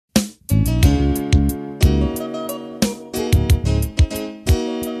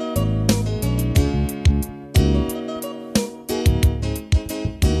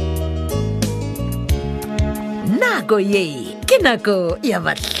nako ye ke nako ya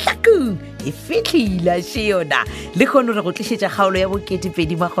bahlakong e fitlhile she yona le kgone re go tlišetša kgaolo ya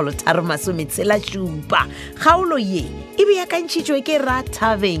bo2,387 kgaolo ye e be yakantšhitšwe ke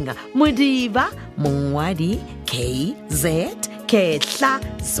Rathabeng Modiba mongwadi KZ Kehla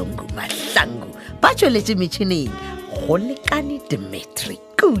Zungu Mahlangu ba tšweletše metšhineng go lekane Dimitri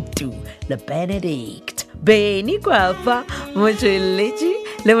Kutu le Benedict Beni Kwapa motšweletši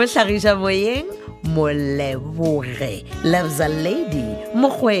le mohlagiša moyeng Moleboge loves a lady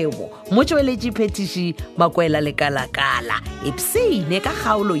mokgwebo motšweletši phetiši makwela le kalakala epsene ka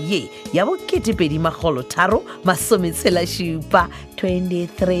kgaolo ye ya bo2,387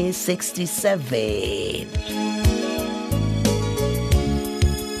 2367.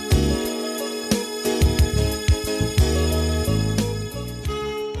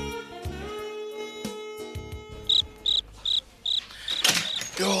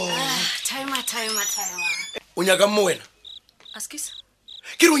 Time. O nyaka mo wena? Askis?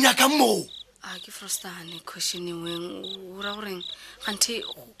 Ke re o nyaka mo? Ke frostane questioning weng o ra goreng ganthe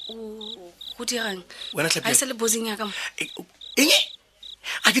go dirang Wena Tlhapi. a se le bozing ya ka mo. Eng?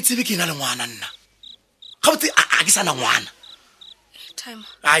 A ke tsebe ke na le ngwana nna. Ga botse a ke sana ngwana. Time.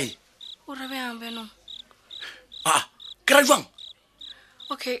 Ai. O ra bjang beno? Ke ra jwang?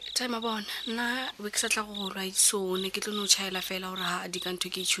 Okay, time bona. Nna we ke sa tla go rwa itsone ke tlo no chaela fela gore ha di ka ntho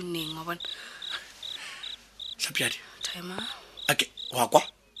ke itshuneng wa bona. Tlhapiadi. Time. Okay, wa kwa?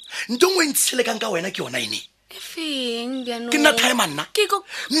 Ntongwe ntshele ka wena ke yona ene. E feng bjano? Ke nna time nna. Ke go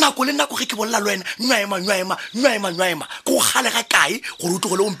nako le nako ge ke bolla le wena nwaema go gale ga kae gore o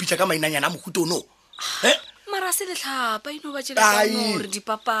tlogole o mpitša ka mainanyana a mohuto no mara se le tlhapa ino ba tšela Ai. gore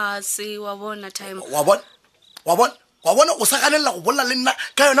dipapase wa bona time. wa bona o sa ganelela go bolla le nna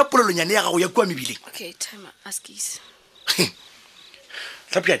ka yona polelonyane ya gago ya kua mebileng Okay, time askis.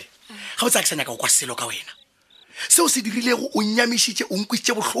 Tlhapiadi ga botse a ke sa nyaka go kwa selo ka wena seo se dirilego o nyamišitše o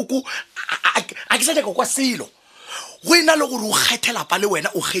nkwisitše bohloko a ke sa nyaka go kwa selo go ena le gore o kgethela pa le wena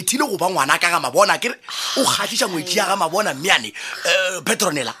o kgethile go ba ngwana ka ga mabona kere o kgatliša ngwetši ya ga mabona mmeane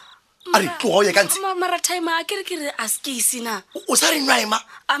Petronela a re tloga o ye ka ntse Mara time a ke re askis na. o sa re nwaema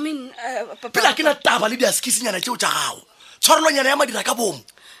I mean pele a ke na taba le diaskisinyana tšeo tša gago tshwarelonyana ya madira ka bomo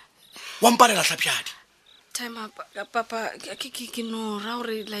wa mpalela Tlhapiadi time papa ke no ra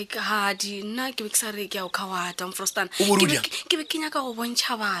gore like hadi nna ke be ke sa re ke ya o khawata mfrostan O bo rudia? ke be ke nyaka go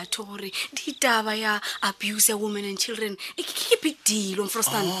bontšha batho gore ditaba ya abuse women and children ke big deal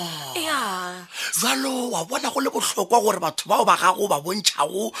mfrostan yeah jalo wa bona go le bohlokwa gore batho bao ba gago ba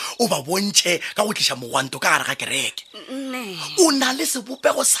bontšhago o ba bontšhe ka go tliša mogwanto ka gare ga kereke ne o na le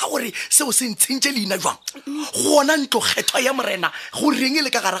sebopego sa gore seo se ntshentše leina jwang gona ntlo kgethwa ya morena go reng e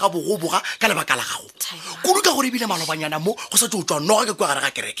le ka gare ga bogoboga ka lebaka la gago kudu ka gore ebile malobanyana mo go sa tse o tswa noga ka kua gare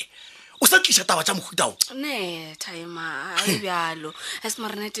ga kereke o sa tliša taba tša mohutao ne time a bjalo as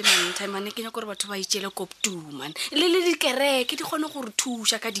marinete man time ne ke nya gore batho ba itšele koptu man le dikereke di kgone gore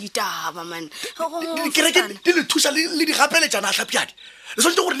thuša ka ditaba man kereke di le thuša le digapeletšana a Tlhapiadi le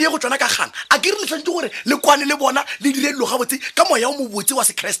swantse gore le ye go tswana ka kgang a ke re le swantse gore le kwane le bona le dire dilo gabotse ka moya o mobotse wa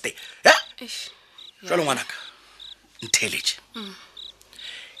sekreste jalo ngwanaka ntheletše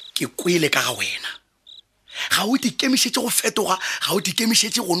ke kwele ka ga wena ga o dikemišetse go fetoga ga o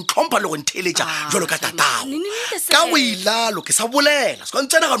dikemišetse go ntlhompha le go ntheletša jalo ka tatago ka go ilalo ke sa bolela se ka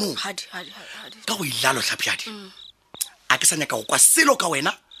ntsena ganong hadi ka go ilalo Tlhapiadi a ke sa nyaka go kwa selo ka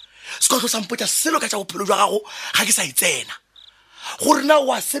wena se ka tlo sampotša selo ka tša bophelo jwa gago ga ke sa itsena gore na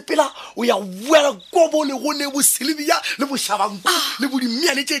wa sepela o ya buela kobo le gone bosilibia le bošhabanko le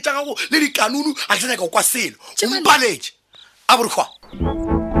bodimiane tše tša gago le dikanunu a ke sa nyaka go kwa selo o mpaletše a borokgwa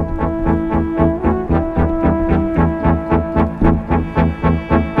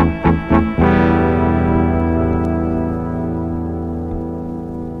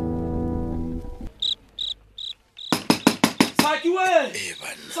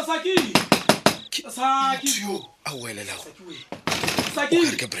Saki. a welelago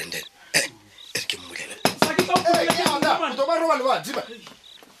Saki. ke Brandon ke mmolela Saki ka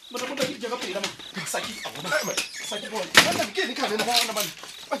Saki. Saki bona.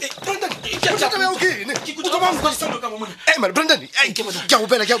 Brandon ke a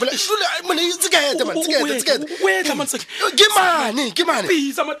opela mone tsekete ke mane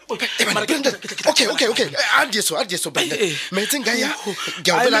okay a dieso Brandon metseng ka ya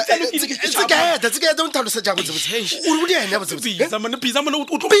ke a opela tsekete o nthalosa ja botse o re bodi ene botse Pisa mana o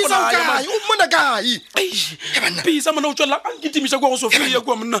tlo pisa kae o mona kae Pisa mana o tswela a nkitimisha kwa go Sofia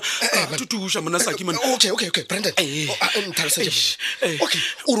kwa monna tutusha monna Saki mana okay Brandon nthalosa ja okay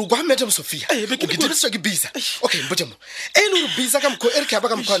o re kwa Madam Sophia Eh, be o ke ke le diriswa ke bisa okay mpotse mo e le re bisa ka mkho e re ke ba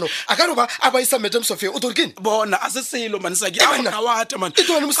ka mkhano a ka roba a ba isa Madam Sophia o tlo re keng bona a se selo man sa ke Eh, a banna. ka wata man E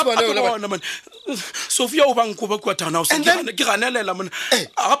tloha le mosebane ona, bona man Sophia o bang kuba kwa tana o se And then- ke ganelela man Eh.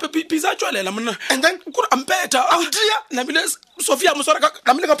 a gape pizza tswalela man And then- kore ampeta Ao dia. na bile Sophia mo swara ka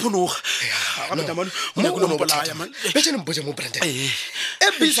namile ka phunuga gape man mo go mpolaya man betse mpotse mo Brandon Eh. e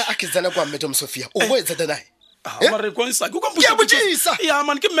bisa a ke tsena kwa Madam Sophia o bo etsa nae mare kwa isa ke kwa Ke a botsisa. ya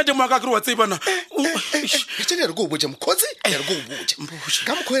man ke mmete mo ka re wa tsebana betse ne re go botse mkhotsi ne re go botse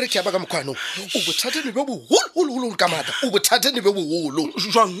ka mkho e re ke ba ka mkhano o bothata ne be bo holo ka mata o bothata ne be bo holo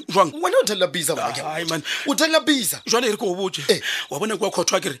jwang wena o tella bisa bana ke Ai, man. o tella bisa jwale e re ke go botse Eh. wa bona kwa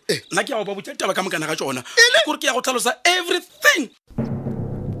khotwa ke re nna ke ya go ba botse taba ka mokana ka tsona Ele? kore ke ya go tlhalosa everything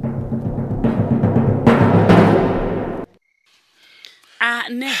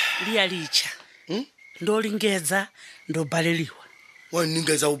ne liyalicha ndolingedza ndobhaleliwa wa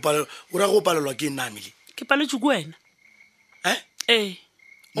ningeza o pala o ra go palelwa ke namile ke paletswe ke wena ee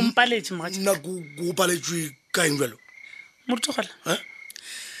o mpaletse mogatša nna go paletswe ka eng jalo morutogela Eh?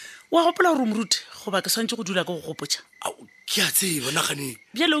 wa gopola gore moruti goba ke swantse go dula ke go gopotša Ao, ke a tseba nagane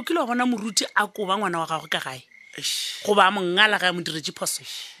bjale o kile wa bona moruti a koba ngwana wa gagwe ka gae goba a mongala ga a mo diretse phoso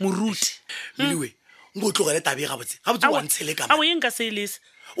moruti melewe nko o tlogele tabe gabotse wa ntshele ka ao eng ka se e lese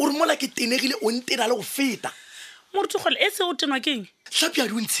o re mola ke tenegile o ntena le go feta morutogela e se o tenwa keng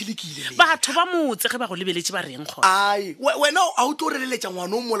tlhapiadi o ntshelekile batho ba motse ge ba go lebeletse ba reng kgona ai wena a o tlo releletša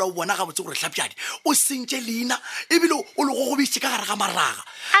ngwana o mola o bona gabotse gore tlhapiadi o sentše leina ebile o le go gobise ka gare ga maraga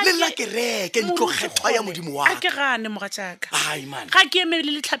le nna ke reke ntlo kgethwa ya modimo wa a ke gane mogatšaka ai man ga ke emele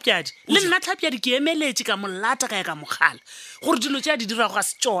le tlhapjadi le nna tlhapjadi ke emeletse ka molata ka ya ka mogala gore dilo tse a di dirago ga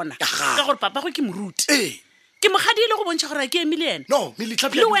se tsona Aga. ka gore papa go ke moruti ee ke mogadile go bontšha gore a ke emele ena no mele le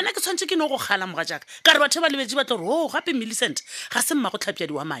tlhapiadi wena ke tshwanetse ke ne go gala mogatšaka ka re batho ba lebetse ba tlo gore o gape millicent ga se mmago tlhapjadi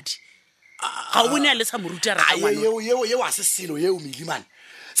wa madi ga o bone a le sa moruti a rata ngwana yeo a se selo yeo melimane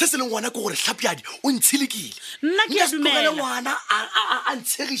se se leng ngwana ke gore tlhapiadi o ntšhelekile Nna ke a dumela. ngwana a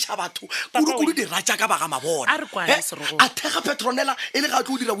ntshegiša batho Papa kudu we. dira tša ka baga mabona A re kwane, Eh, Serogolo. a thega petronela e le ga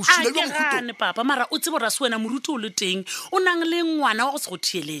tlo o dira a bošula ke bja mokhuto gane papa mara o tsebo rase wena moruti o le teng o nang le ngwana wa go se go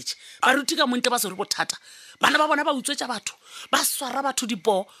theeletše baruti ka monte ba se re bothata bana ba bona ba utswetša batho ba swara batho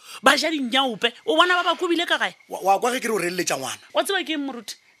dipoo ba ja dinnyaope o bona ba ba kobile ka gae wa kwa ge ke re o releletša ngwana wa tseba ke eng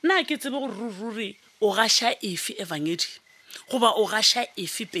moruti nna ke tsebe gore ruri o gaša efe evangedi goba o gaša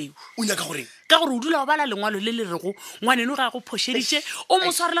efe peu o nyaka goreng ka gore o dula o bala lengwalo le le rego ngwaneno ga go phošeditše o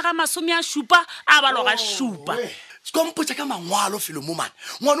mo sware ga masome a šupa a balo ga šupa kompotsa ka mangwalo felo mo mane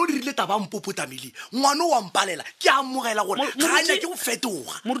ngwana o dirile taba mpopotamele ngwana o wa mpalela ke amogela gore Moruti- ga anya ke go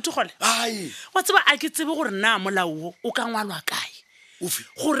fetoga moruti gole ai wa tseba a ke tsebe gore na molao o ka ngwalwa kae ofe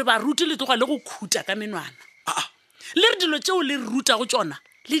gore baruti le tloga le go khuta ka menwana aa le re dilo tseo le re ruta go tsona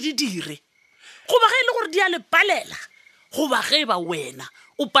le di dire goba ge e le gore di a le palela goba ge ba wena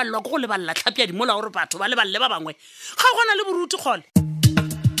o palelwa ke go lebalela tlhapjadi mola gore batho ba lebalele ba bangwe ga o gona le boruti kgole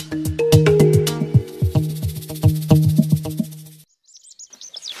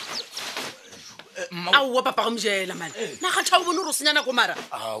aowa papa go mojela mane na kgatha o bone gore o senya nako mara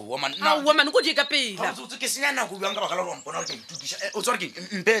aowa mane ko die ka pela ke senya nako bjang ka bakala gore mpona gore ke itukiša o tsware ke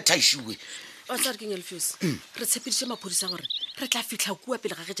mpe thaisiwe wa tsare keng elfius re tshepediše maphodisa gore re tla fitlha kua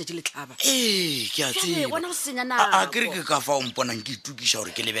pele ga getšatši le tlhaba ee ke a Jwale, wena o senya a kere nako ke ka fa o mponang ke itukiša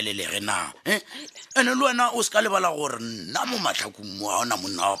gore ke lebelelege na ande le wena o se ka lebala gore nna mo matlhakong mo ga ona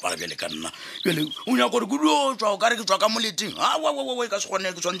monna wa para bjale ka nna bjale o nyaka gore kudu o tswa o kare ke tswa ka moleteng awawawa ka se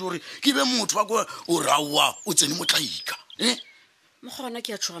kgone ke tshwanetse gore ke be motho wa ko o raowa o tsene Motlaika mo gona ke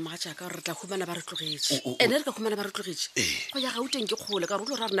a tshoga magatšaka gore re tla humana ba re tlogetše O- o- ene re ka humana ba re tlogetše go ya gauteng ke kgole ka gore o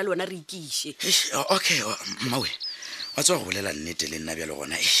tlo ra rena le wena re ikiše okay mmawe wa tswa go bolela nnete le nna bjale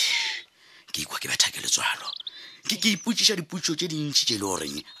gona ke ikwa ke betha ke letswalo ke ipotšiša dipotšo tše dintšhi tše e le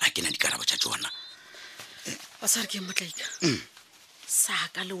goreng a ke na dikarabo tša tsona wa sa re ke Motlaika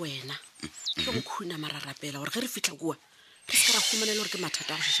saka le wena ke go khuna mararapela gore ge re fitlha kua re se ka ra humanele gore ke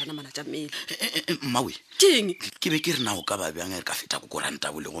mathata a go šešana mana tša mmele mmawe keng ke be ke re na o ka ba bjang re ka feta ko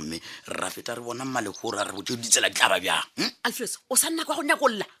koranta bole gomme ra feta re bona mmalego ra re botse ditsela di tla ba bjang alfios o sa nna kwa go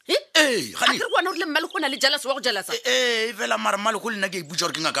nyakolola ee a ke re kwana gore le mmale go na le jalase wa go jalasa ee fela mare mmalego le nna ke iputsa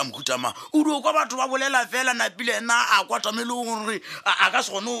gore ke ngaka mokhutama o dio kwa batho ba bolela fela napile ena a kwa tamele gore a ka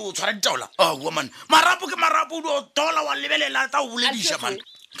se gone o tshwara ditaola aowa mane marapo ke marapo o dio tola wa lebelela ta o bolediša mane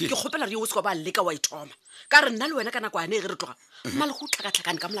ke kgopela re yo o se kwa ba leka wa ithoma ka re nna le wena ka nako ane ge re tloga mmale go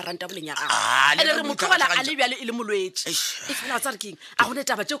tlhakatlhakane ka molaranta boleng ya gago le ene re ka motlogela a boitlhakatlhakantša. le bjale e le molwetse e fela wa tsa re keng a gone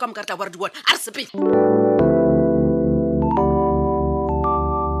taba tseo ka moka re tla bora di bona a re sepele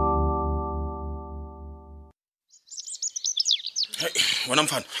wena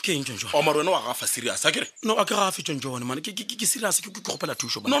mfana ke eng John o mara wena wa gafa serious a kere no a ke gafe John man ke serious ke gopela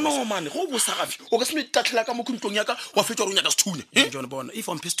thuso no man go bosa gafe o ka se me tatlela ka mo kuntlong ya ka wa fetsa re o nyaka sethune John bona if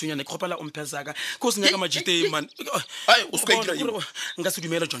I'm pissed tunyane ke gopela o mphesaka ko se nyaka majite man ai o ska dira eng nka se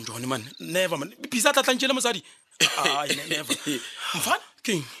dumela John man never man pisa tlatlantšele mosadi ai never mfana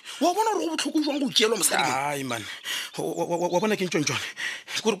king wa bona re go botlhoko jwang go tšelwa mosadi ai man wa bona ke John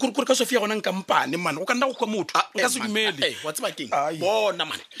kore ka Sofia gona nkampane man o ka nna go kwa motho nka se dumele wa tseba keng bona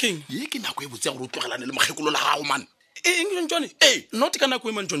man king ye ke nako e botse gore o tlogelane le magekolo la gago man eng John not ka nako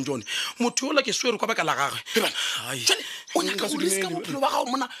e man John motho ola ke swere kwa baka la gagwe o nyaka go riska bophelo ba gago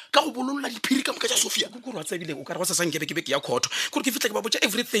mona ka go bololola diphiri ka moka tša Sofia kore wa tsebile o ka re go sa sankebe ke ya khotho kore ke fitlha ke ba botsa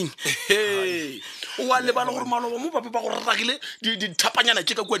everything o wa lebala gore maloba mo bape ba go raragile dithapanyana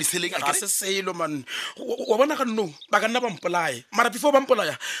tše ka kua diseleng ga se selo man wa bona ga nno ba ka nna ba mpolaye mara before ba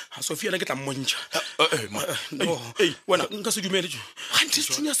mpolaya Sofia na ke tla mmontšha wena nka se dumele gante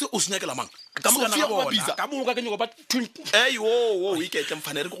sethunya se o se nyakela mang ka moka ke nyako ba o iketle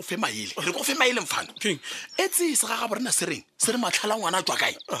mfane re go fe maele mfana e tse se ga borena se reng se re matlhala ngwana a tswa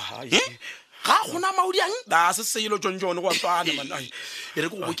kae ga gona maodiang da se selo John go a tswana man ai e re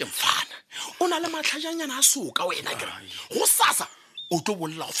go boke mfana o na le matlhajanyana a soka wena ke go sasa o tlo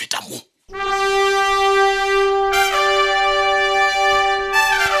bolela go feta mo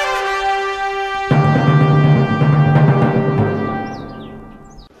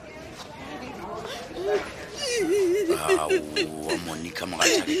Monica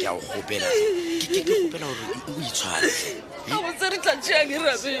mogatšaka ke a go gopela ke gopela gore o itshware a botse re tla tšeang e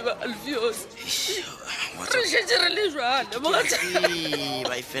rabeba Alfios re šetse re le jale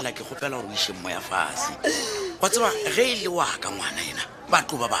ba e fela ke gopela gore o iše mmoya fase wa tseba ge e le wa ka ngwana ena ba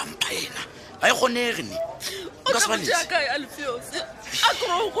tlo ba bampha ena ga e kgonege ne o tla botšeakae Alfios a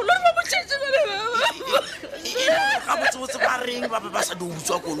korogolo re ba botšetse ga botsebotse ba reng ba ba sa di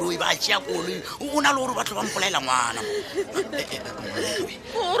utswa koloi ba tšea koloi o na le gore batho ba mpolaela ngwana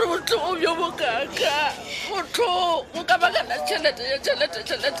gore botlhogo bjo bokaka botlho o ka bakana tšhelete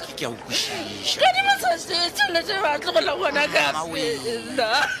ke a o kwešiša ka di masase tšhelete ba tlogela ngwana ka pela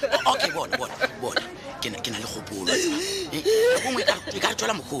okay bona ke na le kgopolo gongwe e ka re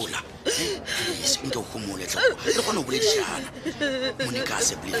tswela mogola nke o gomole re kgone go boledišana Monica a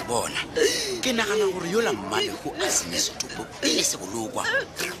seblele bona ke nagana gore yola Mmalego a senye setopo e le se bolokwa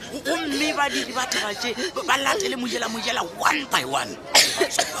gomme badiri ba thabatše ba latele Mojela one by one ba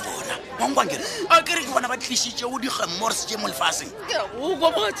bona wankwankele a kere ke bona ba tlišitše o digemors tše mo lefaseng ke a go kwa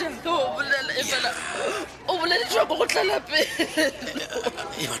mogatšaka o bolela e fela o boledišwa ko go tlalape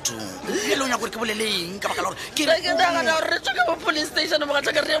bathong ele o nyaka gore ke boleleng ka baka la gore ke nagana gore re tswa ka mo police station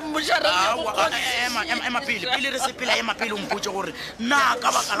mogatšaka re ema pele re sepela ema pele o mpotse gore na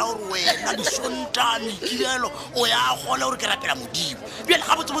ka baka la gore wena disontane kilelo o ya gole gore ke rapela modimo bjale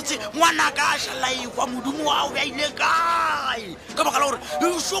ga botsebotse ngwana ka a šalaekwa modimo wa o beaile kae ka baka la gore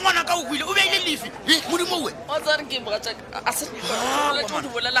so ngwana ka o kwile o beaile lefi modimo owe o tsare ke mogatšaka a se di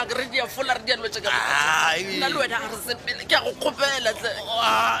bolelang re di a fola re di a lwetšaka nna le wena ga re sepele ke a go kgopela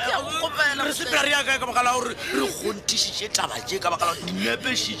re sepela re yaka ka baka la gore re kgontišitše taba tše ka baka la gore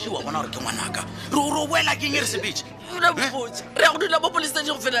dinepešitše wa bona gore ke ngwanaka re boela keng e re sepetse re ya go dula mo police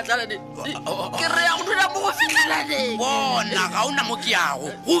station go fela tlalaneng ke re ya go dula mo go fitlhelaneng bona ga o na mo ke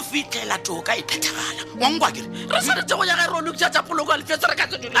yago go fitlhela toka e phethagala wankwa kere re tshwanetse go yaga re o lokisa tša poloko alefetso re ka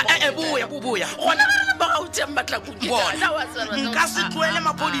boya gona re le magautšeng matlakong nka se tloele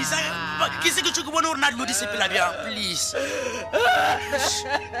Maphodisa ke se ke tso ke bone gore na dilo di sepela bjang please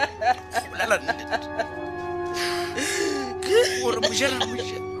gore Mojela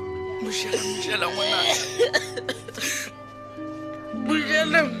ngwana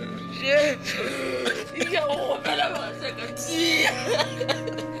Mojela ya go gopela mašaka tia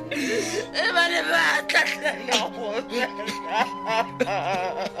e ba le batla ya go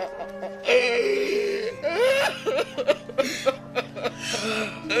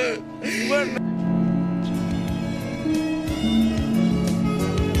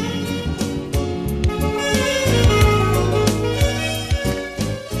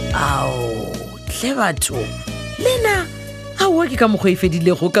tle batho lena a wa ke ka mokgwa e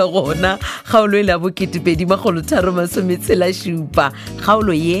fedilego ka gona kgaolo e la bo-2017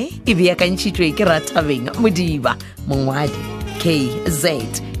 kgaolo ye e beakantšhitšwe ke Rathabeng Modiba mongwadi KZ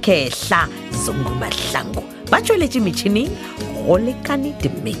Kehla Zungu Mahlangu ba tšweletše metšhineng go lekane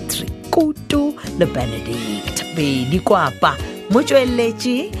Dimitri Kutu le Benedict Bedi Kwapa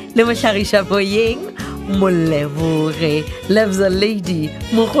motšweletše le mohlagiša boyeng Moleboge Loves a Lady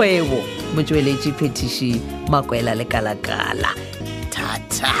Mokgwebo motšweletše Phetiši Makwela le Kalakala.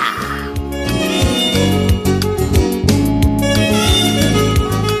 Ta-ta.